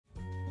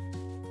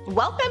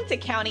Welcome to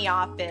County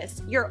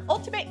Office, your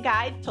ultimate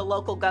guide to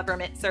local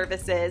government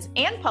services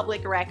and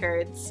public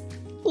records.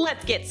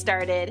 Let's get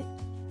started.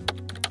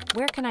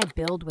 Where can I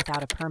build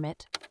without a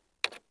permit?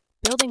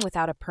 Building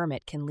without a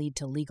permit can lead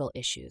to legal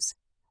issues.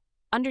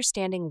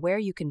 Understanding where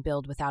you can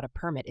build without a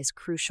permit is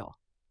crucial.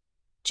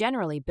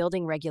 Generally,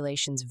 building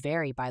regulations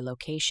vary by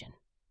location.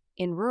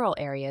 In rural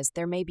areas,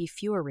 there may be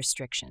fewer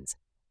restrictions.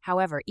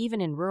 However,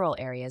 even in rural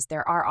areas,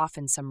 there are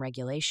often some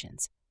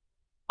regulations.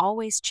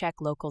 Always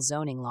check local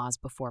zoning laws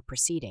before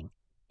proceeding.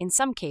 In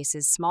some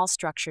cases, small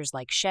structures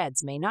like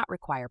sheds may not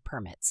require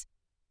permits.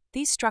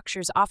 These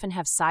structures often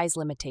have size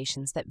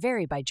limitations that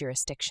vary by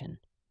jurisdiction.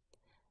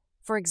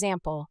 For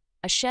example,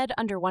 a shed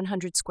under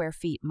 100 square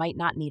feet might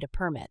not need a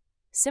permit.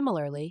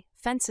 Similarly,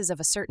 fences of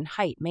a certain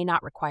height may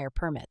not require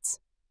permits.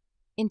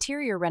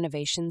 Interior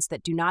renovations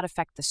that do not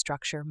affect the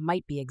structure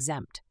might be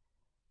exempt.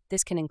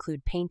 This can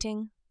include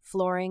painting,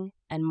 flooring,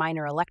 and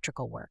minor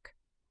electrical work.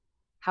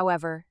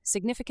 However,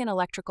 significant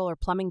electrical or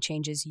plumbing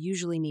changes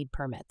usually need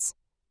permits.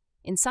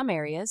 In some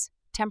areas,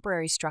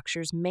 temporary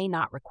structures may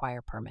not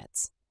require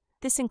permits.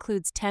 This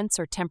includes tents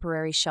or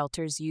temporary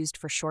shelters used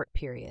for short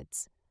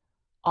periods.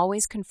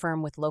 Always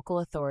confirm with local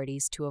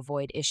authorities to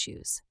avoid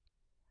issues.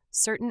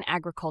 Certain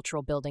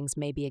agricultural buildings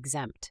may be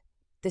exempt.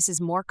 This is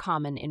more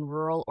common in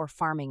rural or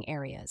farming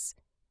areas.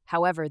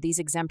 However, these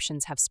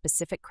exemptions have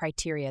specific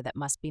criteria that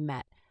must be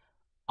met.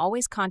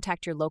 Always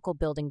contact your local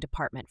building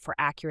department for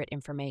accurate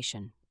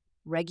information.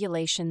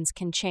 Regulations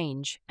can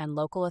change, and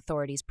local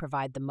authorities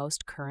provide the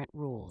most current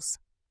rules.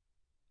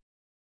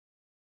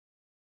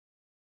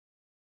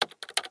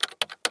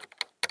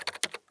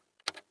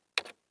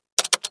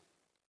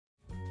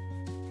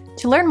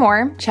 To learn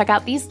more, check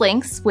out these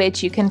links,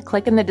 which you can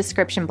click in the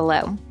description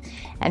below.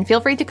 And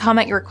feel free to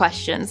comment your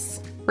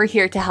questions. We're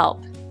here to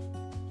help.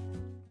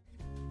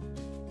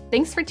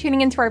 Thanks for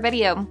tuning into our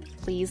video.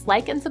 Please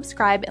like and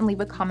subscribe and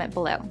leave a comment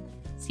below.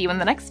 See you in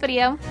the next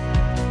video.